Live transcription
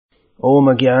Om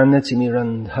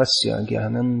Jnanatimirandhasya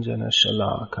Jnananjana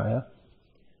Shalakaya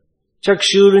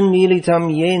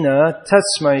Chakshurunmilitam Yena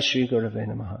Tasmai Shri Gurave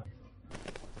Namaha.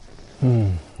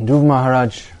 Dhruva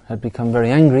Maharaj had become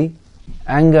very angry.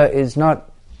 Anger is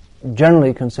not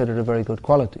generally considered a very good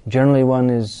quality. Generally one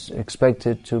is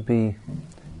expected to be,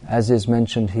 as is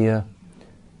mentioned here,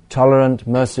 tolerant,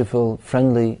 merciful,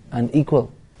 friendly and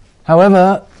equal.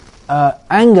 However,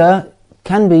 anger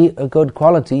can be a good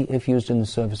quality if used in the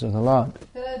service of the Lord.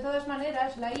 Pero de todas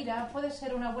maneras, la ira puede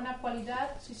ser una buena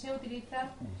cualidad si se utiliza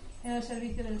en el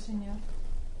servicio del Señor.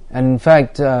 And in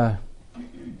fact,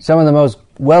 some of the most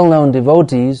well-known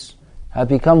devotees have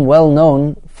become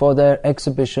well-known for their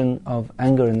exhibition of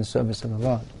anger in the service of the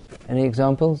Lord. Any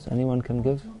examples anyone can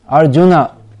give?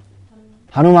 Arjuna,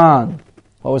 Hanuman.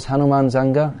 What was Hanuman's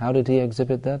anger? How did he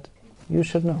exhibit that? You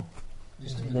should know.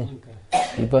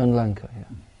 He burned Lanka, yeah.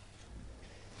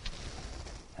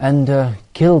 And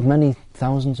killed many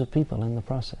thousands of people in the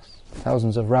process.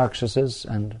 Thousands of Rakshasas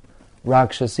and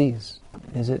Rakshasis.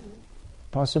 Is it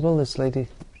possible this lady,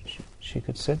 she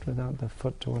could sit without the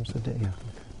foot towards the day?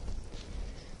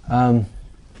 Yeah.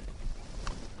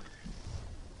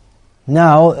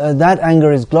 Now, that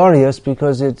anger is glorious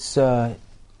because it's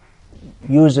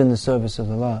used in the service of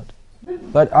the Lord.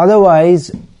 But otherwise,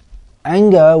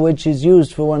 anger which is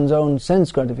used for one's own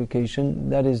sense gratification,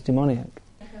 that is demoniac,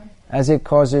 as it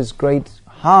causes great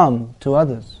harm to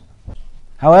others.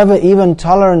 However, even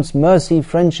tolerance, mercy,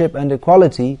 friendship and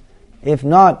equality, if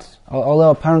not, although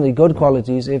apparently good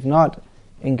qualities, if not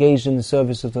engaged in the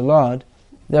service of the Lord,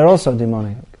 they're also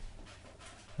demoniac.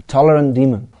 A tolerant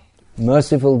demon,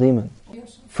 merciful demon,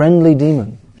 friendly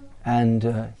demon,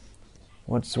 and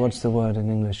what's the word in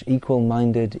English?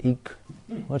 Equal-minded,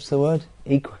 what's the word?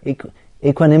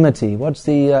 Equanimity. What's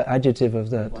the adjective of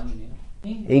that?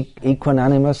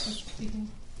 Equanimous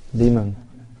demon,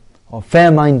 or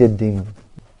fair-minded demon.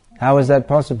 How is that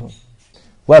possible?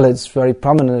 Well, it's very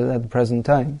prominent at the present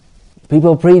time.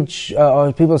 People preach,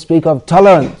 or people speak of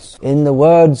tolerance in the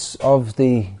words of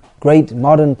the great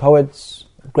modern poets,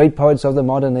 great poets of the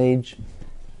modern age.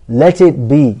 Let it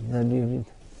be.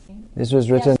 This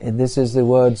was written, this is the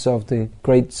words of the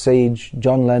great sage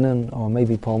John Lennon, or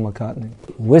maybe Paul McCartney.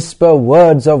 Whisper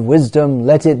words of wisdom,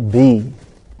 let it be.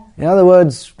 In other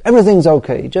words, everything's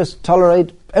okay, just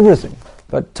tolerate everything.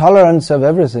 But tolerance of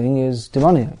everything is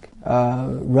demoniac.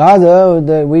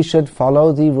 Rather, we should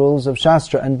follow the rules of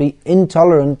Shastra and be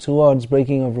intolerant towards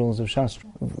breaking of rules of Shastra.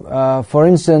 For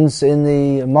instance, in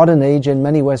the modern age, in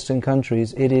many Western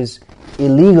countries, it is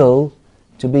illegal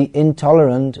to be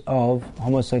intolerant of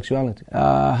homosexuality.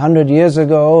 100 years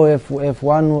ago, if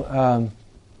one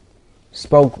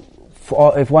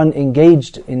if one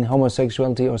engaged in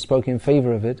homosexuality or spoke in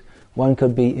favor of it, one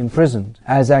could be imprisoned,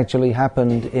 as actually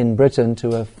happened in Britain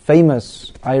to a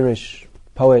famous Irish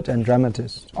poet and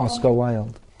dramatist, Oscar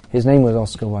Wilde. His name was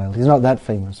Oscar Wilde. He's not that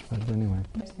famous, but anyway.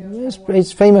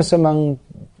 He's famous among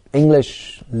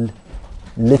English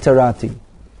literati.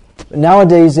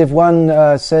 Nowadays, if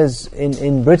one says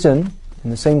in Britain, in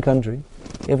the same country,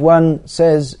 if one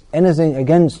says anything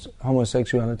against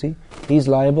homosexuality, he's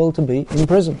liable to be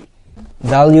imprisoned.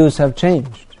 Values have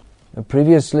changed.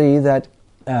 Previously,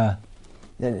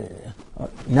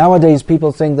 nowadays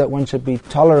people think that one should be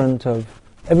tolerant of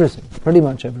everything, pretty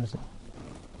much everything.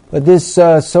 But this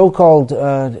so-called,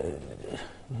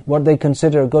 what they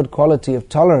consider a good quality of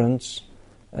tolerance,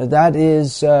 that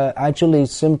is actually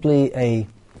simply a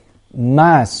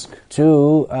mask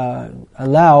to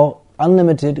allow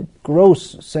unlimited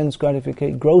gross sense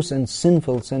gratification, gross and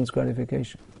sinful sense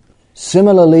gratification.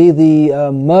 Similarly,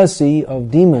 the mercy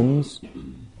of demons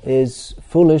is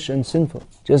foolish and sinful.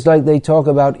 Just like they talk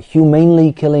about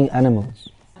humanely killing animals.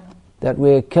 That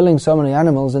we're killing so many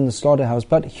animals in the slaughterhouse,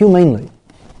 but humanely.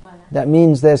 That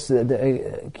means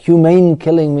humane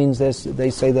killing means they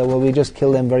say that, well, we just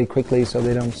kill them very quickly so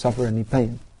they don't suffer any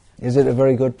pain. Is it a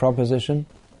very good proposition?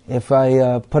 If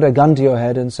I put a gun to your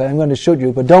head and say, I'm going to shoot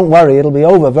you, but don't worry, it'll be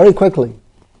over very quickly.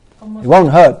 It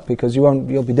won't hurt because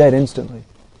you'll be dead instantly.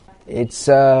 It's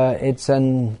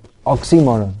an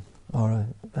oxymoron, or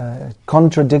a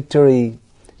contradictory.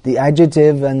 The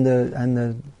adjective and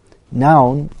the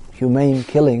noun, humane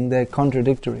killing, they're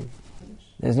contradictory.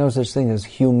 There's no such thing as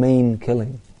humane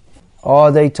killing.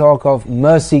 Or they talk of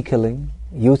mercy killing,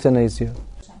 euthanasia,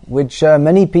 which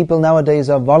many people nowadays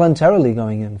are voluntarily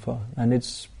going in for. And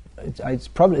it's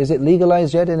probably, is it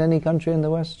legalized yet in any country in the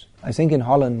West? I think in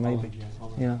Holland maybe.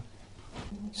 Yeah.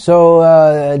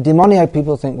 So demoniac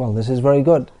people think, well, this is very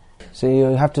good. So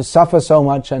you have to suffer so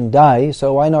much and die,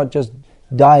 so why not just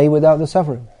die without the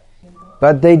suffering?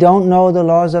 But they don't know the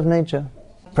laws of nature.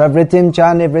 Pravritim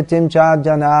cha nivritim cha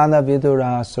janana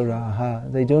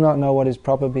vidurasuraha. They do not know what is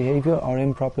proper behavior or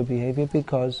improper behavior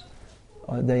because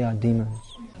they are demons.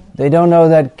 They don't know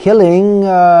that killing,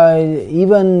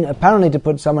 even apparently to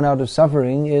put someone out of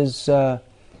suffering, is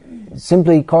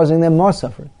simply causing them more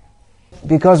suffering.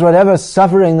 Because whatever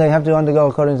suffering they have to undergo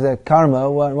according to their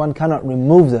karma, one cannot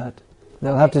remove that.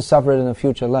 They'll have to suffer it in a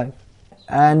future life.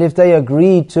 And if they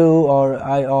agree to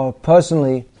or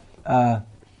personally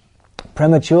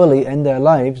prematurely end their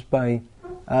lives by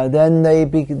then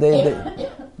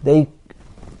they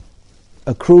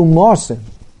accrue more sin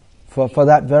for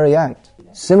that very act.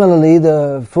 Similarly,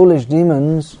 the foolish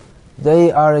demons,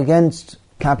 they are against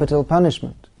capital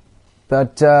punishment.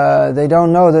 But they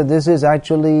don't know that this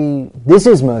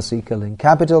is mercy killing.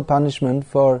 Capital punishment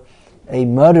for a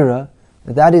murderer,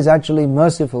 that is actually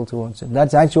merciful towards him.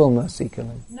 That's actual mercy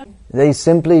killing. No. They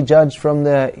simply judge from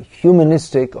their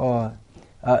humanistic or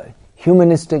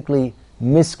humanistically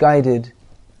misguided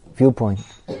viewpoint.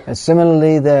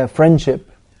 Similarly, their friendship,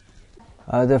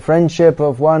 the friendship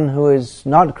of one who is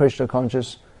not Krishna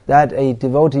conscious, that a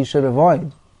devotee should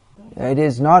avoid. It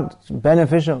is not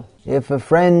beneficial. If a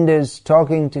friend is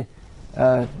talking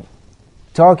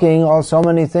all so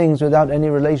many things without any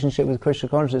relationship with Krishna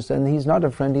consciousness, then he's not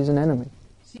a friend, he's an enemy.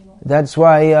 That's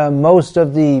why most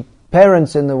of the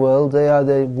parents in the world, they are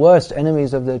the worst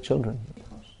enemies of their children.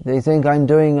 They think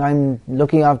I'm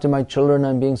looking after my children,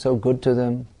 I'm being so good to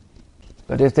them.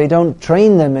 But if they don't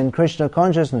train them in Krishna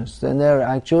consciousness, then they're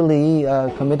actually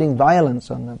committing violence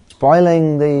on them,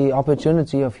 spoiling the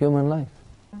opportunity of human life.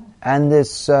 And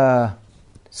this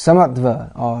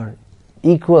samatva, or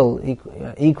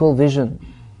equal vision,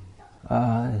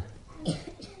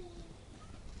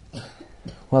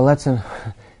 well, that's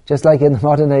just like in the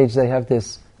modern age they have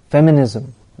this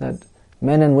feminism, that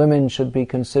men and women should be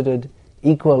considered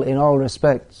equal in all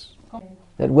respects.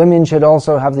 That women should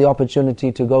also have the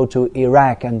opportunity to go to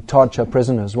Iraq and torture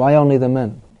prisoners. Why only the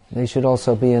men? They should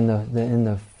also be in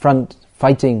the front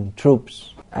fighting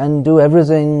troops and do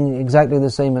everything exactly the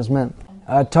same as men.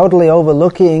 Totally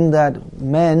overlooking that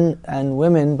men and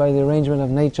women, by the arrangement of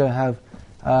nature, have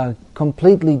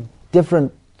completely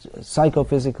different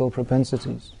psychophysical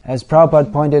propensities. As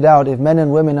Prabhupada pointed out, if men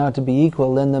and women are to be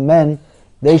equal, then the men,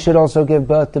 they should also give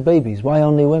birth to babies. Why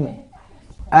only women?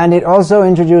 And it also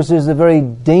introduces the very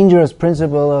dangerous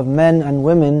principle of men and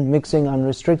women mixing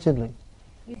unrestrictedly,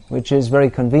 which is very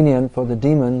convenient for the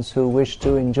demons who wish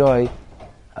to enjoy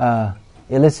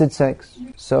illicit sex.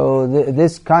 So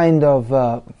this kind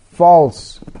of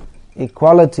false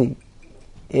equality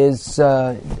is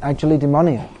actually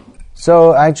demoniac.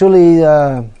 So actually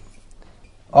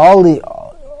all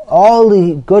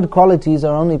the good qualities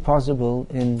are only possible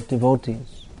in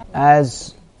devotees,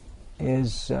 as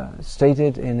is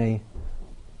stated in a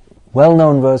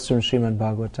well-known verse from Srimad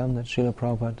Bhagavatam that Srila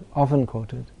Prabhupada often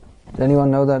quoted. Does anyone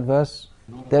know that verse?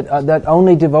 That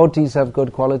only devotees have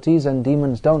good qualities and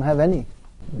demons don't have any.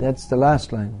 That's the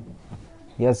last line.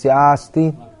 Yasya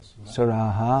asti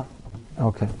suraha.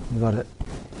 Okay, you got it.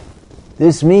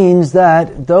 This means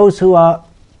that those who are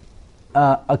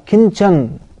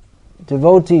akinchan,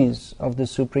 devotees of the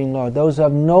Supreme Lord, those who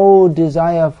have no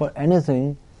desire for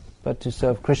anything but to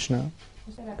serve Krishna,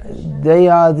 they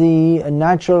are the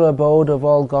natural abode of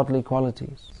all godly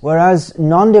qualities. Whereas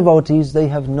non-devotees, they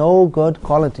have no good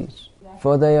qualities,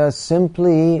 for they are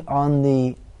simply on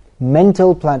the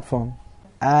mental platform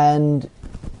and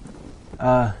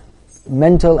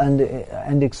mental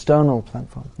and external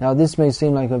platform. Now this may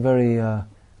seem like a very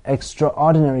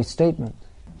extraordinary statement,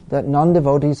 that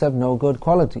non-devotees have no good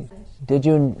qualities. Did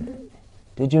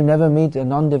you never meet a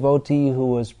non-devotee who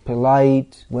was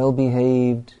polite,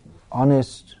 well-behaved,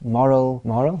 honest,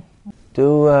 moral?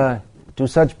 Do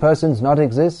such persons not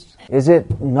exist? Is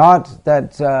it not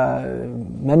that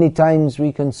many times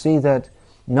we can see that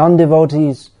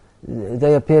non-devotees,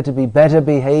 they appear to be better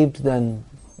behaved than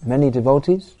many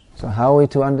devotees? So how are we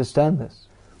to understand this?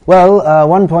 Well,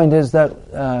 one point is that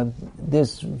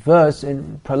this verse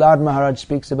in Prahlad Maharaj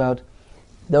speaks about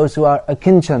those who are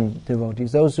akinchan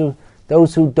devotees, those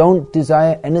who don't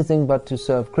desire anything but to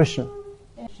serve Krishna.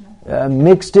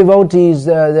 Mixed devotees,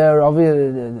 they're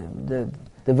obviously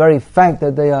the very fact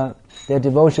that their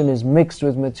devotion is mixed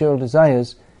with material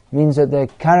desires means that their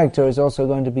character is also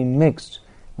going to be mixed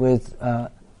with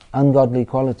ungodly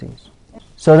qualities.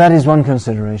 So that is one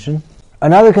consideration.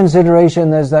 Another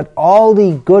consideration is that all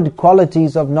the good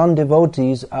qualities of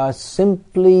non-devotees are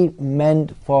simply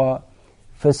meant for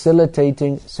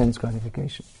facilitating sense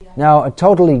gratification. Now, a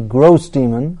totally gross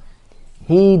demon,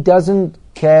 he doesn't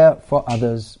care for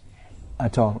others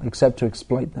at all, except to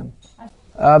exploit them.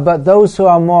 But those who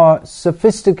are more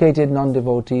sophisticated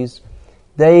non-devotees,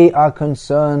 they are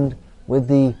concerned with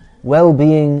the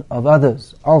well-being of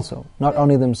others also, not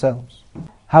only themselves.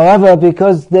 However,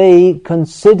 because they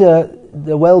consider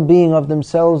the well-being of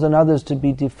themselves and others to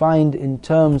be defined in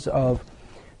terms of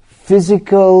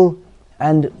physical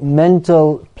and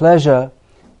mental pleasure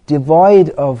devoid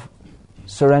of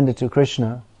surrender to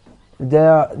Krishna,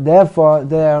 therefore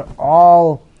their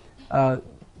all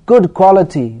good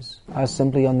qualities are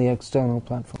simply on the external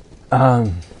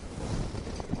platform.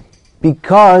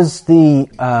 Because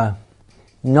the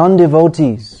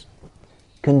non-devotees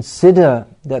consider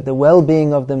that the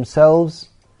well-being of themselves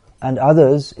and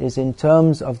others is in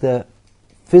terms of their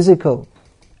physical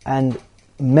and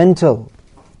mental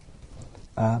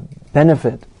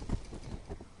benefit,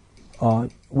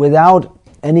 without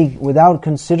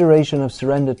consideration of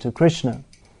surrender to Krishna,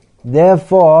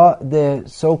 therefore their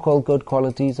so-called good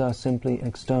qualities are simply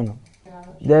external.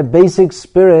 Their basic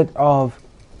spirit of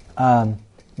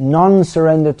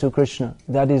non-surrender to Krishna,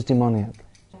 that is demoniac.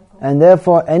 And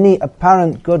therefore any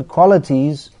apparent good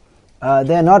qualities,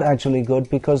 they're not actually good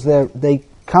because they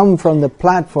come from the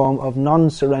platform of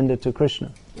non-surrender to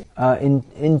Krishna.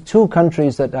 In two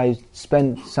countries that I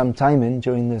spent some time in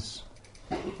during this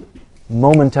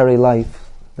momentary life,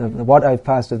 what I've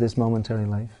passed of this momentary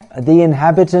life, the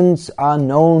inhabitants are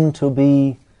known to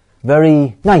be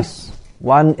very nice.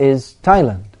 One is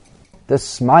Thailand, the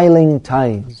smiling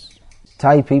Thais.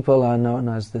 Thai people are known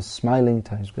as the smiling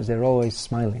Thais because they're always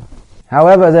smiling.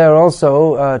 However, they're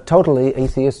also totally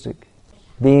atheistic,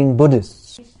 being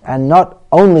Buddhists. And not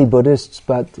only Buddhists,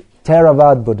 but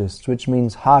Theravada Buddhists, which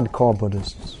means hardcore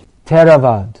Buddhists.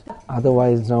 Theravada,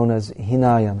 otherwise known as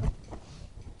Hinayana.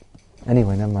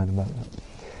 Anyway, never mind about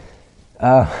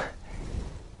that.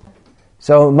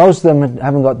 So most of them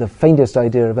haven't got the faintest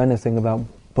idea of anything about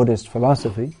Buddhist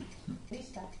philosophy,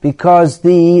 because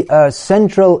the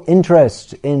central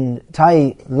interest in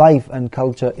Thai life and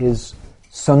culture is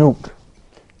sanuk.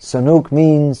 Sanuk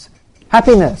means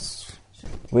happiness,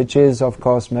 which is of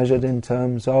course measured in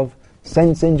terms of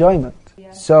sense enjoyment.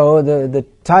 Yeah. So the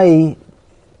Thai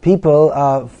people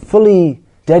are fully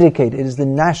dedicated. It is the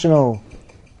national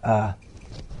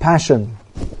passion,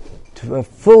 to a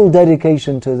full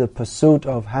dedication to the pursuit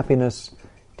of happiness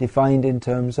defined in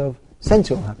terms of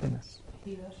sensual happiness.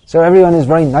 So everyone is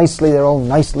they're all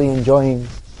nicely enjoying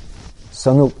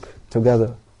sanuk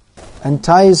together. And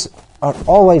Thais are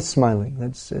always smiling.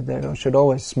 They should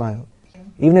always smile.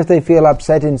 Even if they feel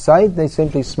upset inside, they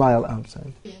simply smile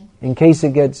outside. In case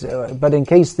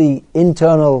the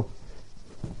internal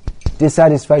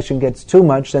dissatisfaction gets too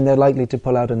much, then they're likely to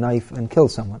pull out a knife and kill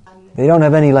someone. They don't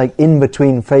have any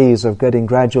in-between phase of getting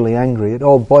gradually angry. It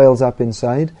all boils up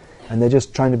inside, and they're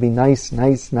just trying to be nice.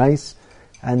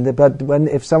 But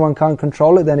if someone can't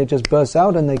control it, then it just bursts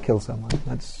out and they kill someone.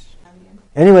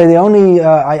 Anyway. The only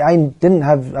I didn't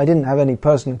have any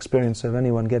personal experience of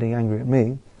anyone getting angry at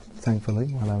me, thankfully,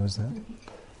 while I was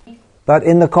there. But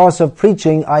in the course of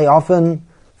preaching, I often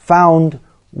found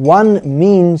one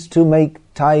means to make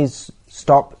Thais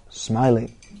stop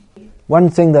smiling. One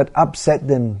thing that upset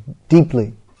them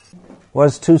deeply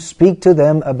was to speak to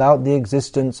them about the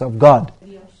existence of God.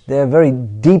 They're very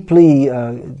deeply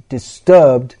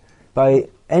disturbed by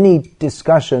any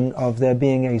discussion of there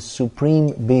being a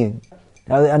supreme being.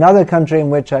 Now, another country in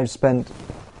which I spent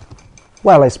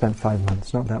 5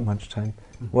 months, not that much time,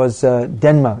 was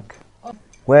Denmark,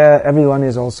 where everyone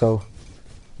is also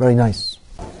very nice.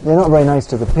 They're not very nice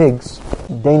to the pigs.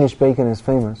 Danish bacon is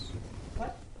famous.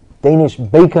 What? Danish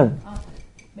bacon.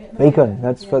 Bacon.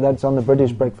 That's on the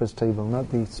British breakfast table, not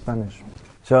the Spanish.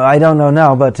 So I don't know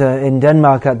now, but in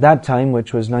Denmark at that time,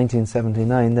 which was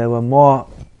 1979, there were more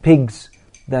pigs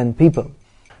than people.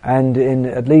 And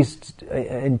at least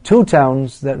in two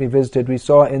towns that we visited, we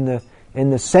saw in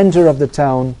the center of the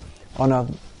town, on a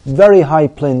very high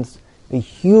plinth, a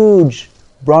huge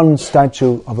bronze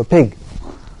statue of a pig.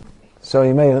 So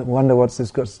you may wonder what's this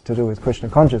got to do with Krishna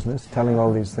consciousness, telling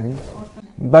all these things.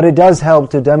 But it does help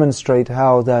to demonstrate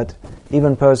how that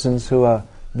even persons who are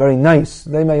very nice,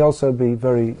 they may also be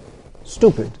very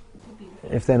stupid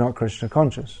if they're not Krishna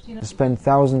conscious. To spend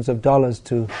thousands of dollars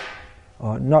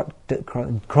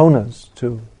kronas,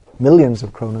 to millions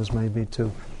of kronas maybe,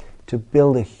 to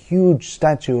build a huge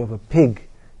statue of a pig,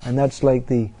 and that's like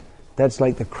the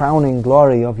crowning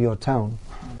glory of your town.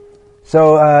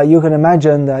 So you can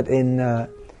imagine that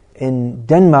in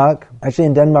Denmark,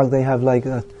 they have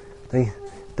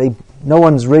no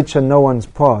one's rich and no one's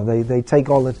poor. They take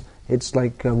all the. It's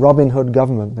like a Robin Hood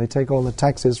government. They take all the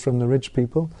taxes from the rich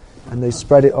people and they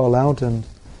spread it all out, and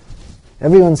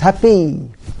everyone's happy.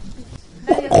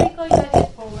 rico y nadie es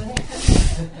pobre.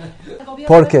 El gobierno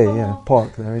Pork, es como- yeah,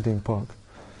 pork. They're eating pork.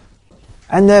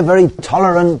 And they're very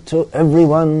tolerant to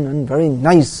everyone and very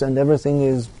nice and everything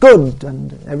is good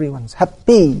and everyone's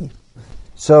happy.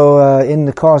 So in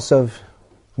the course of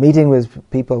meeting with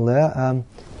people there,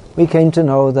 we came to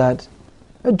know that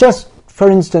just, for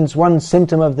instance, one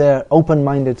symptom of their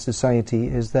open-minded society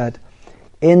is that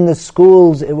in the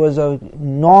schools it was a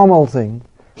normal thing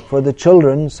for the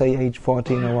children, say age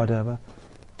 14 or whatever,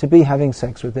 to be having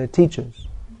sex with their teachers.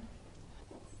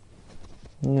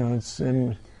 You know, it's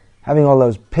having all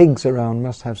those pigs around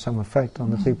must have some effect on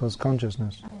the people's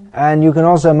consciousness. And you can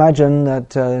also imagine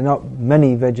that there are not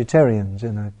many vegetarians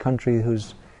in a country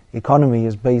whose economy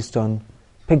is based on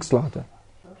pig slaughter.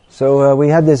 So we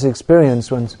had this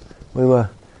experience when we were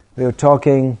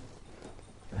talking.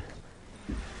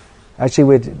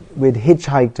 Actually, we'd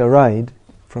hitchhiked a ride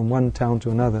from one town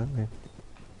to another.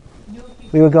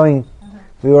 We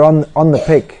were on the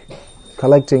pick,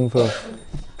 collecting for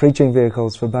preaching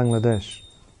vehicles for Bangladesh.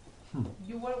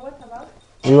 You were what about?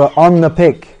 We were on the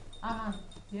pick.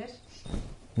 Yes.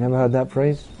 Never heard that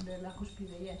phrase? De la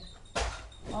cúspide, yes.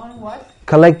 On what?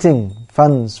 Collecting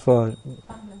funds for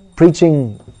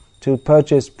preaching, to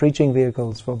purchase preaching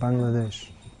vehicles for Bangladesh.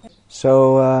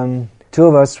 So two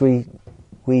of us,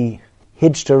 we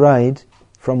hitched a ride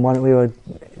from one. We were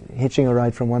hitching a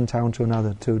ride from one town to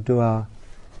another to do our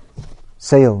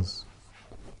sales.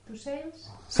 To sales?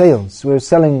 Sales. We were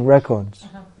selling records.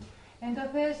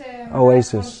 Entonces,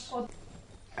 Oasis.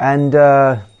 And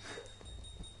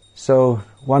so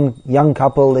one young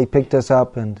couple, they picked us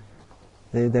up and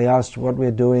they asked what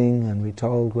we're doing, and we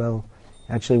told, well,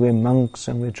 actually we're monks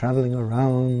and we're traveling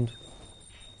around.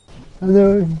 And they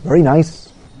were very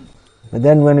nice. But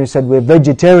then when we said we're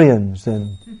vegetarians,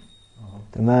 then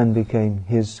the man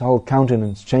his whole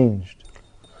countenance changed.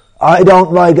 I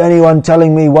don't like anyone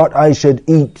telling me what I should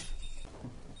eat.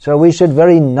 So we should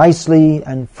very nicely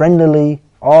and friendlily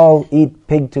all eat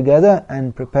pig together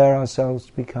and prepare ourselves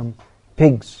to become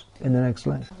pigs in the next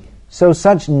life. So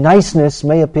such niceness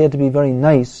may appear to be very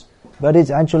nice, but it's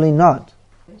actually not.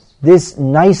 This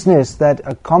niceness that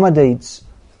accommodates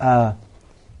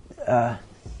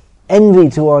envy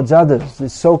towards others,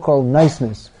 this so-called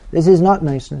niceness, this is not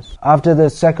niceness. After the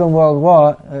Second World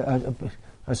War,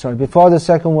 before the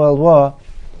Second World War,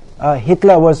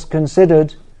 Hitler was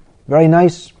considered very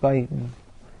nice by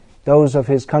those of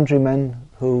his countrymen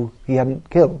who he hadn't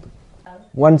killed.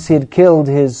 Once he had killed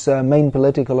his main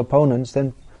political opponents,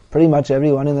 then pretty much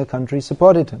everyone in the country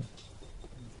supported him.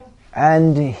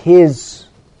 And his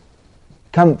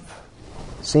Kampf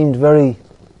seemed very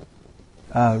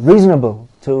reasonable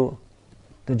to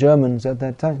the Germans at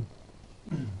that time.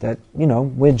 That,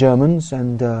 we're Germans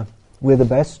and we're the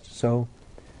best, so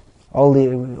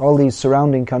all these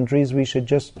surrounding countries, we should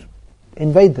just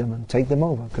invade them and take them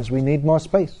over because we need more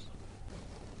space.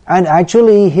 And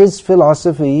actually his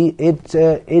philosophy, it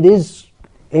is,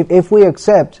 if we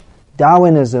accept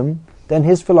Darwinism, then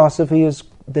his philosophy is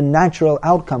the natural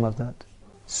outcome of that.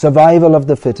 Survival of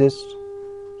the fittest,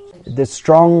 the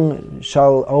strong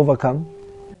shall overcome.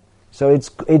 So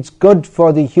it's good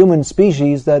for the human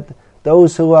species that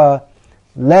those who are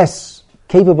less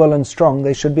capable and strong,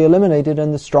 they should be eliminated,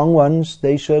 and the strong ones,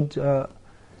 they should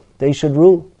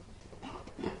rule.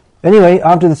 Anyway,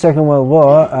 after the Second World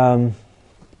War,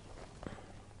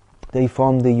 they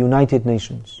formed the United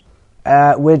Nations,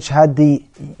 which had the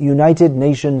United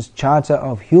Nations Charter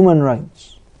of Human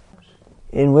Rights,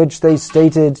 in which they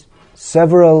stated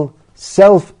several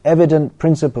self-evident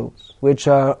principles which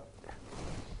are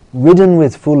ridden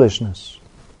with foolishness,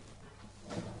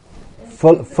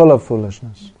 full of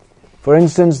foolishness. For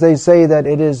instance, they say that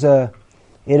it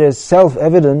is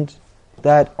self-evident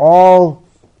that all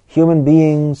human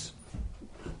beings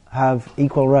have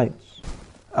equal rights.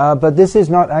 But this is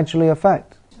not actually a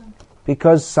fact,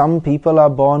 because some people are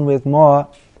born with more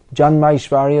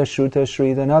Janmaishvarya Shruta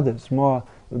Shri than others,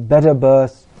 better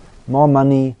birth, more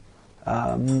money,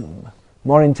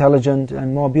 more intelligent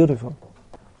and more beautiful.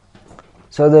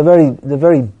 So the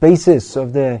very basis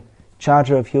of their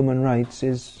Charter of Human Rights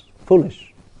is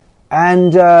foolish.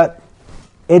 And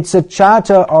it's a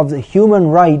charter of the human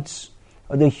rights,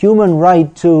 or the human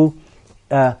right to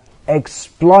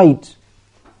exploit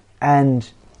and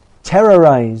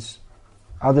terrorize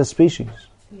other species.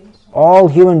 All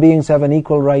human beings have an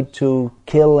equal right to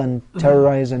kill and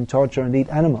terrorize and torture and eat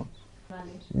animals.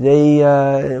 They,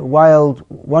 while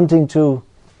wanting to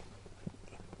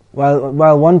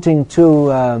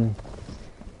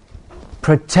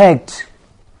protect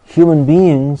human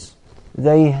beings,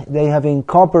 they have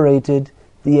incorporated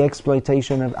the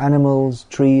exploitation of animals,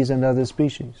 trees, and other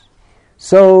species.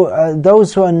 So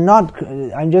those who are not,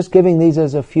 I'm just giving these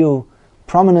as a few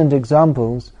prominent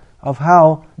examples of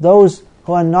how those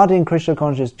who are not in Krishna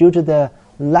consciousness, due to their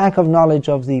lack of knowledge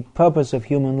of the purpose of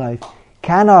human life,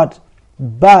 cannot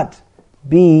but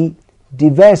be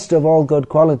divested of all good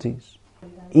qualities.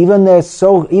 Even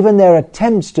their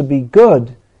attempts to be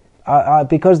good,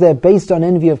 because they're based on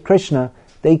envy of Krishna,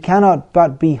 they cannot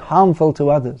but be harmful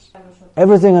to others.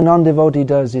 Everything a non-devotee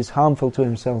does is harmful to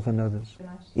himself and others.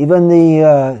 Even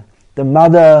the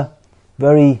mother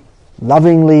very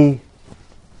lovingly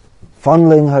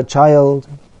fondling her child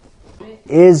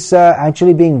is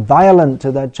actually being violent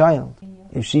to that child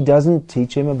if she doesn't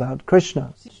teach him about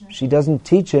Krishna. She doesn't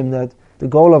teach him that the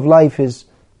goal of life is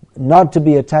not to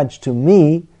be attached to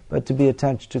me, but to be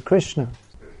attached to Krishna.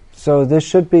 So this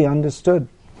should be understood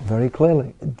very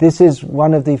clearly. This is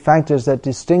one of the factors that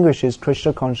distinguishes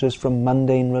Krishna consciousness from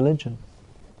mundane religion.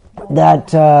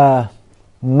 That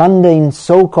mundane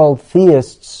so-called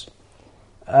theists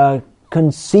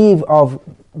conceive of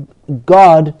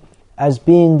God as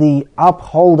being the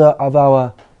upholder of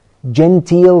our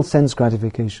genteel sense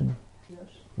gratification.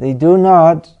 They do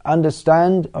not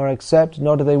understand or accept,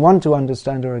 nor do they want to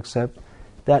understand or accept,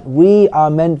 that we are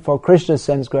meant for Krishna's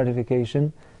sense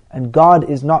gratification and God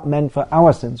is not meant for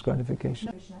our sense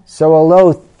gratification. So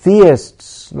although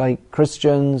theists like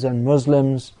Christians and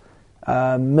Muslims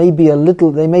may be a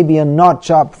notch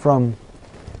up from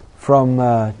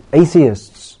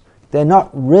atheists, they're not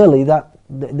really that.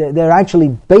 They're actually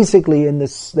basically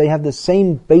they have the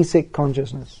same basic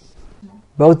consciousness.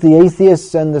 Both the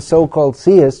atheists and the so-called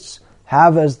theists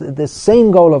have as the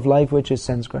same goal of life, which is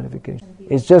sense gratification.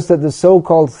 It's just that the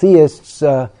so-called theists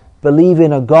believe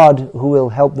in a God who will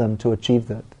help them to achieve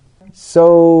that.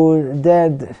 So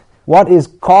what is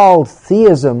called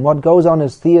theism, what goes on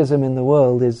as theism in the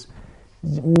world, is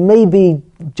maybe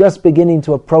just beginning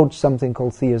to approach something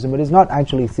called theism, but it's not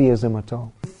actually theism at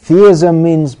all. Theism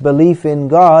means belief in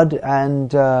God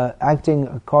and acting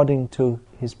according to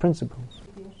His principles.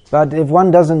 But if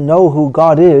one doesn't know who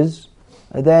God is,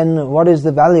 then what is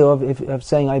the value of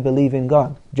saying I believe in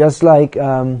God? Just like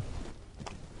how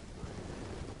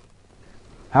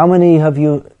many of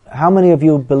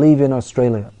you believe in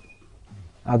Australia?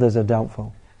 Others are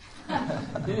doubtful.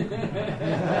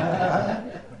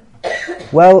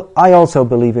 Well, I also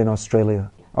believe in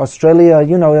Australia. Australia,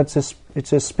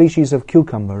 it's a species of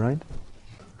cucumber, right?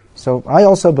 So I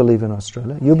also believe in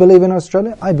Australia. You believe in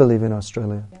Australia? I believe in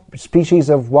Australia. A species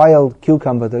of wild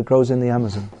cucumber that grows in the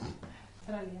Amazon.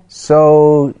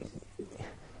 So,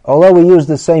 although we use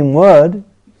the same word,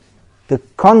 the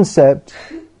concept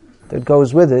that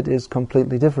goes with it is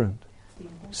completely different.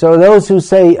 So those who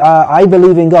say, I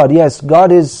believe in God, yes,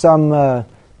 God is some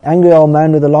angry old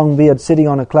man with a long beard sitting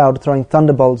on a cloud throwing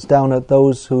thunderbolts down at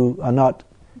those who are not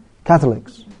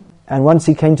Catholics. And once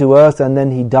he came to earth and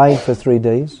then he died for 3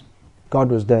 days. God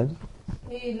was dead.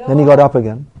 Then he got up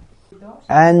again.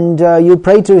 And you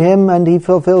pray to him and he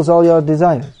fulfills all your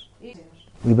desires.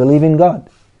 We believe in God.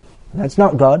 That's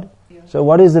not God. So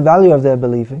what is the value of their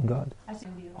belief in God?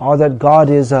 Or that God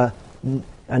is an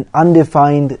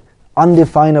undefined,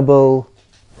 undefinable...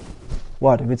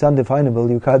 What? If it's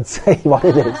undefinable, you can't say what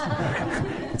it is.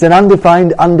 It's an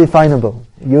undefined, undefinable.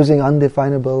 Using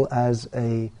undefinable as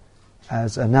a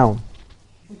noun.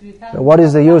 So what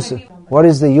is the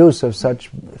use of such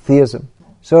theism?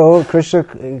 So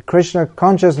Krishna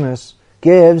consciousness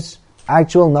gives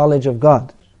actual knowledge of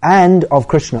God and of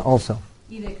Krishna also.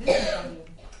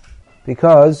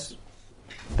 Because,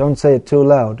 don't say it too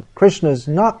loud, Krishna is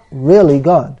not really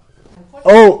God.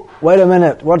 Oh, wait a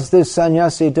minute, what's this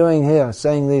sannyasi doing here,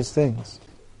 saying these things?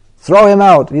 Throw him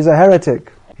out, he's a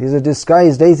heretic. He's a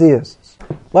disguised atheist.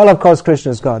 Well, of course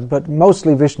Krishna is God, but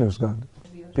mostly Vishnu is God.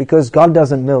 Because God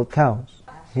doesn't milk cows.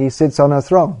 He sits on a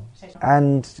throne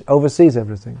and oversees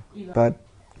everything. But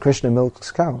Krishna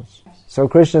milks cows. So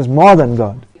Krishna is more than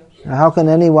God. Now how can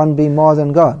anyone be more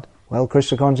than God? Well,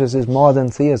 Krishna consciousness is more than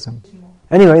theism.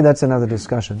 Anyway, that's another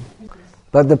discussion.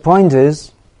 But the point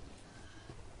is,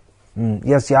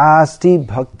 Yasyasti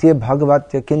bhakti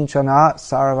bhagavatya kinchana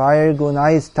sarvair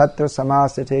gunais tatra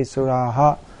samasate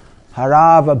suraha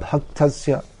harava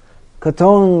bhaktasya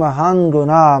katon mahan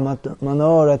guna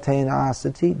manoratena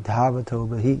asati dhavato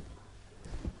bahi.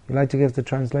 You like to give the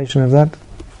translation of that?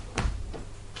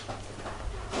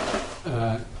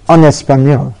 En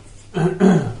español.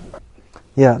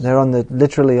 Yeah, they're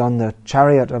literally on the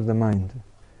chariot of the mind,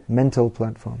 mental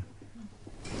platform.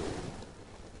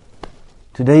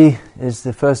 Today is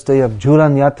the first day of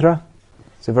Julan Yatra.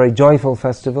 It's a very joyful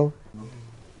festival.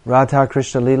 Radha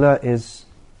Krishna Leela is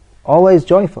always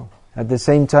joyful. At the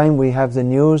same time, we have the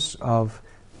news of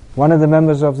One of the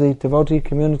members of the devotee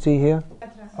community here?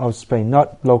 Of Spain,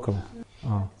 not local.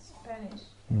 Oh. Spanish.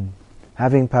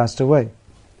 Having passed away,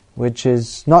 which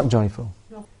is not joyful.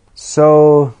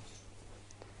 So,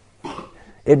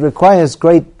 it requires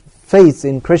great faith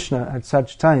in Krishna at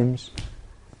such times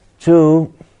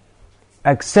to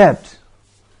accept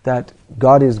that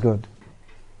God is good.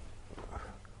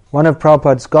 One of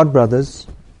Prabhupada's godbrothers,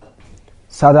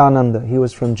 Sadananda, he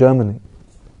was from Germany,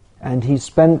 and he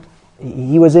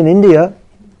was in India.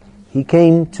 He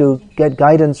came to get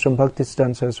guidance from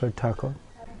Bhaktisiddhanta Saraswati Thakur.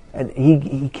 And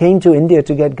he came to India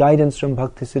to get guidance from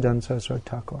Bhaktisiddhanta Saraswati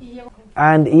Thakur.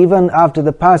 And even after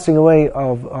the passing away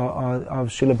of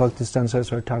Srila Bhaktisiddhanta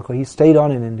Saraswati Thakur, he stayed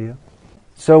on in India.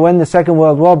 So when the Second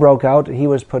World War broke out, he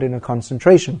was put in a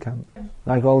concentration camp,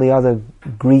 like all the other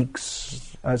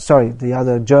the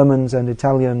other Germans and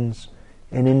Italians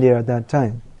in India at that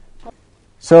time.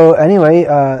 So anyway,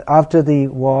 after the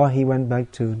war, he went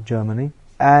back to Germany,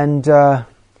 and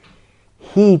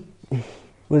he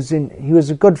was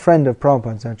a good friend of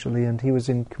Prabhupada's actually, and he was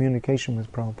in communication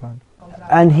with Prabhupada.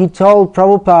 And he told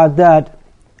Prabhupada that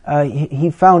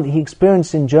he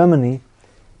experienced in Germany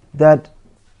that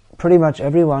pretty much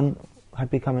everyone had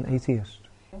become an atheist.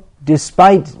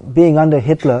 Despite being under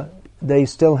Hitler, they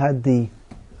still had the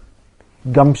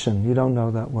gumption, you don't know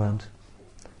that word.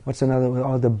 What's another word?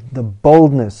 Or the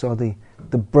boldness, or the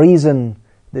brazen,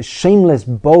 the shameless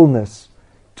boldness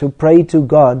to pray to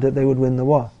God that they would win the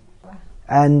war.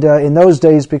 And in those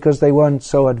days, because they weren't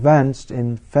so advanced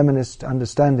in feminist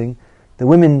understanding, the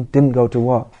women didn't go to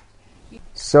war.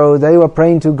 So they were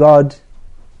praying to God,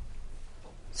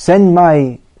 send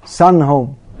my son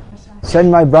home,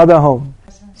 send my brother home,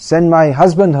 send my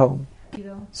husband home,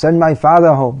 send my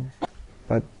father home.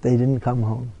 But they didn't come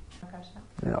home.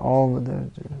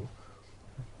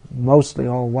 Mostly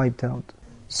all wiped out.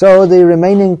 So the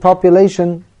remaining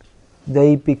population,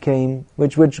 they became,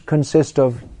 which consist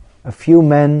of a few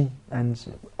men and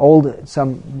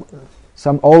some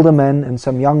older men and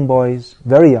some young boys,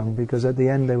 very young, because at the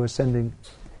end they were sending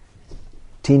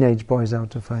teenage boys out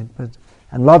to fight,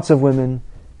 and lots of women.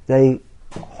 They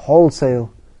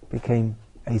wholesale became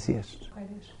atheists.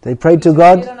 They prayed to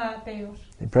God.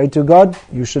 They prayed to God,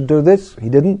 you should do this. He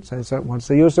didn't. So what's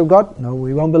the use of God? No,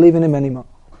 we won't believe in Him anymore.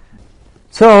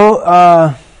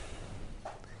 So,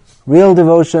 real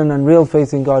devotion and real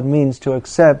faith in God means to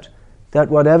accept that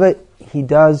whatever He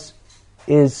does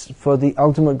is for the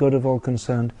ultimate good of all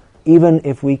concerned, even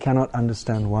if we cannot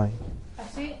understand why.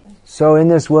 So in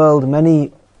this world,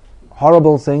 many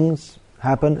horrible things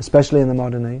happen, especially in the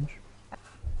modern age.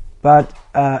 But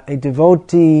a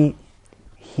devotee,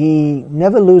 he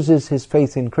never loses his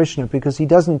faith in Krishna, because he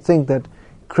doesn't think that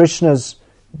Krishna's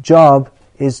job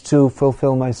is to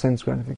fulfill my sense gratification.